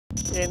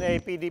In a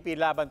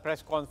PDP-Laban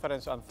press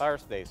conference on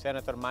Thursday,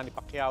 Senator Manny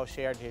Pacquiao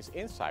shared his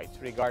insights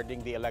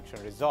regarding the election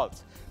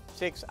results.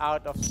 6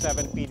 out of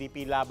 7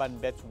 PDP-Laban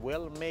bets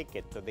will make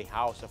it to the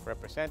House of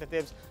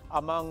Representatives.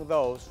 Among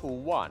those who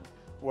won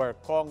were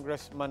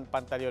Congressman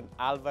Pantaleon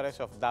Alvarez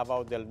of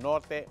Davao del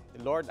Norte,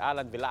 Lord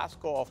Alan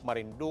Velasco of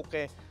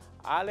Marinduque,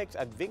 Alex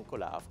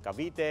Advincula of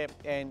Cavite,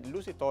 and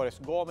Lucy Torres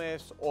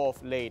Gomez of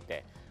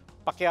Leyte.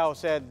 Pacquiao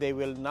said they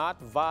will not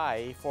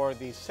vie for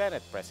the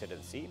Senate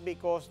presidency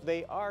because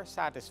they are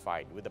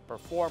satisfied with the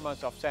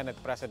performance of Senate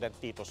President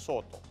Tito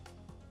Soto.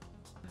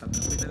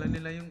 Tanggapin na lang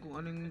nila yung kung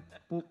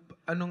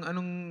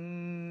anong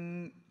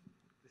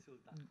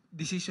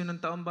desisyon ng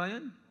taong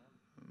bayan.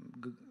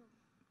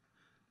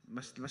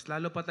 Mas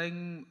lalo pa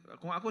tayong,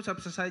 kung ako sa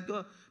side ko,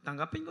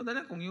 tanggapin ko na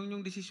lang kung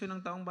yung desisyon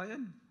ng taong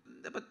bayan.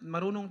 Dapat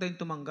marunong tayong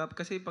tumanggap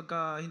kasi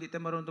pagka hindi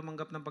tayo marunong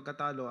tumanggap ng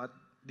pagkatalo at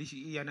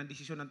yan ang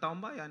desisyon ng taong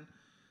bayan,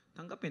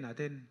 tanggapin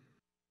natin.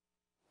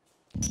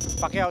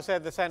 Pacquiao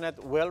said the Senate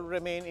will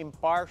remain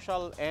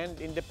impartial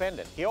and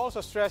independent. He also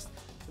stressed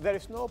there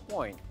is no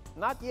point,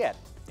 not yet,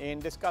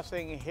 in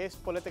discussing his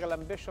political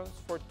ambitions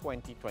for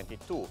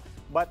 2022.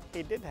 But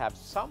he did have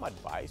some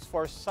advice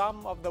for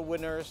some of the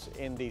winners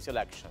in these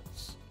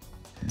elections.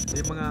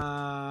 Yung mga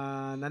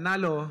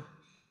nanalo,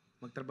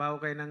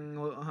 magtrabaho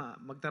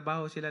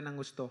sila ng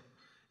gusto.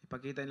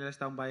 Ipakita nila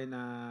sa taong bayan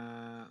na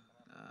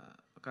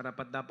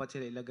karapat-dapat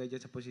sila ilagay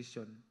dyan sa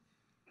posisyon.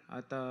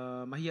 At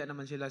mahiya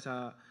naman sila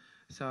sa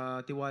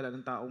tiwala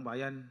ng taong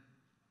bayan.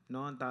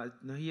 No?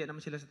 Nahiya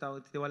naman sila sa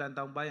tiwala ng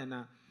taong bayan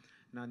na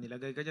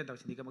nilagay ka dyan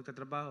tapos hindi ka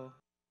magtatrabaho.